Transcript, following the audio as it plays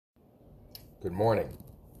Good morning.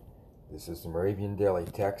 This is the Moravian Daily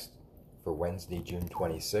Text for Wednesday, June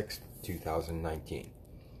 26th, 2019.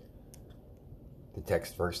 The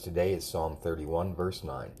text verse today is Psalm 31, verse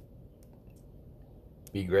 9.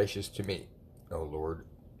 Be gracious to me, O Lord,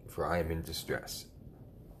 for I am in distress.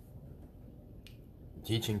 The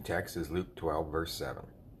teaching text is Luke 12, verse 7.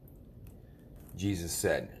 Jesus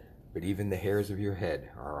said, "But even the hairs of your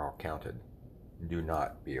head are all counted. Do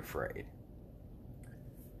not be afraid."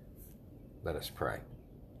 Let us pray.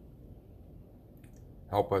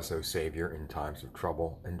 Help us, O Savior, in times of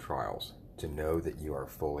trouble and trials, to know that you are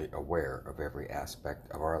fully aware of every aspect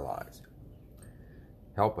of our lives.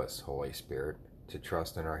 Help us, Holy Spirit, to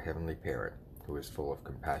trust in our Heavenly Parent, who is full of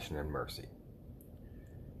compassion and mercy.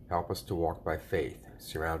 Help us to walk by faith,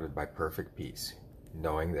 surrounded by perfect peace,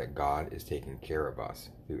 knowing that God is taking care of us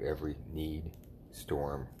through every need,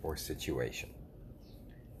 storm, or situation.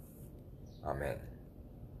 Amen.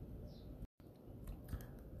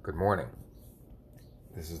 Good morning.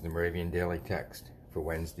 This is the Moravian Daily Text for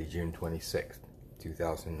Wednesday, June 26th,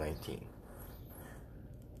 2019.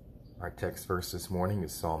 Our text verse this morning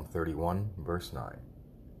is Psalm 31, verse 9.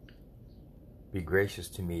 Be gracious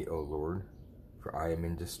to me, O Lord, for I am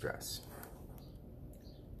in distress.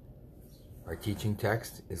 Our teaching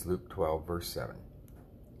text is Luke 12, verse 7.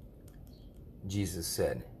 Jesus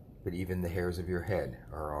said, "But even the hairs of your head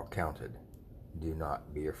are all counted. Do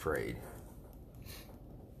not be afraid."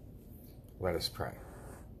 Let us pray.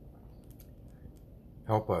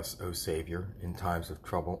 Help us, O Savior, in times of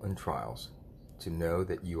trouble and trials, to know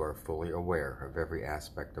that you are fully aware of every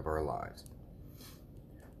aspect of our lives.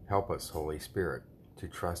 Help us, Holy Spirit, to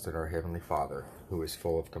trust in our Heavenly Father, who is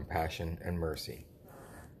full of compassion and mercy.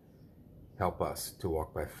 Help us to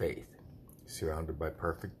walk by faith, surrounded by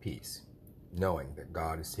perfect peace, knowing that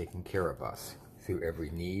God is taking care of us through every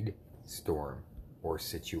need, storm, or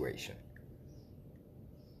situation.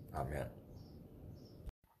 Amen.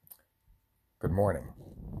 Good morning.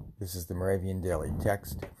 This is the Moravian Daily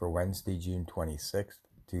Text for Wednesday, June 26th,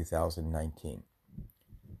 2019.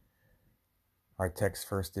 Our text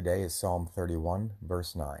first today is Psalm 31,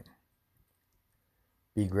 verse 9.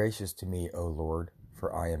 Be gracious to me, O Lord,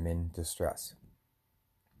 for I am in distress.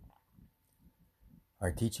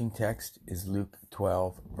 Our teaching text is Luke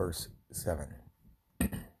 12, verse 7.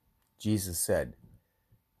 Jesus said,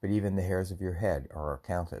 "But even the hairs of your head are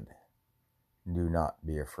counted. Do not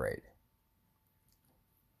be afraid."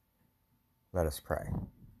 Let us pray.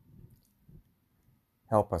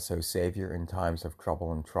 Help us, O Savior, in times of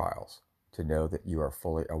trouble and trials, to know that you are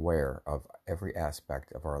fully aware of every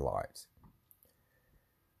aspect of our lives.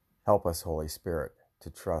 Help us, Holy Spirit,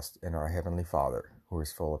 to trust in our Heavenly Father, who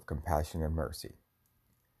is full of compassion and mercy.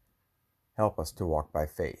 Help us to walk by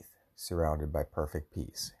faith, surrounded by perfect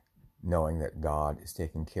peace, knowing that God is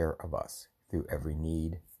taking care of us through every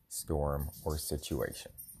need, storm, or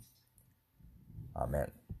situation.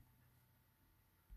 Amen.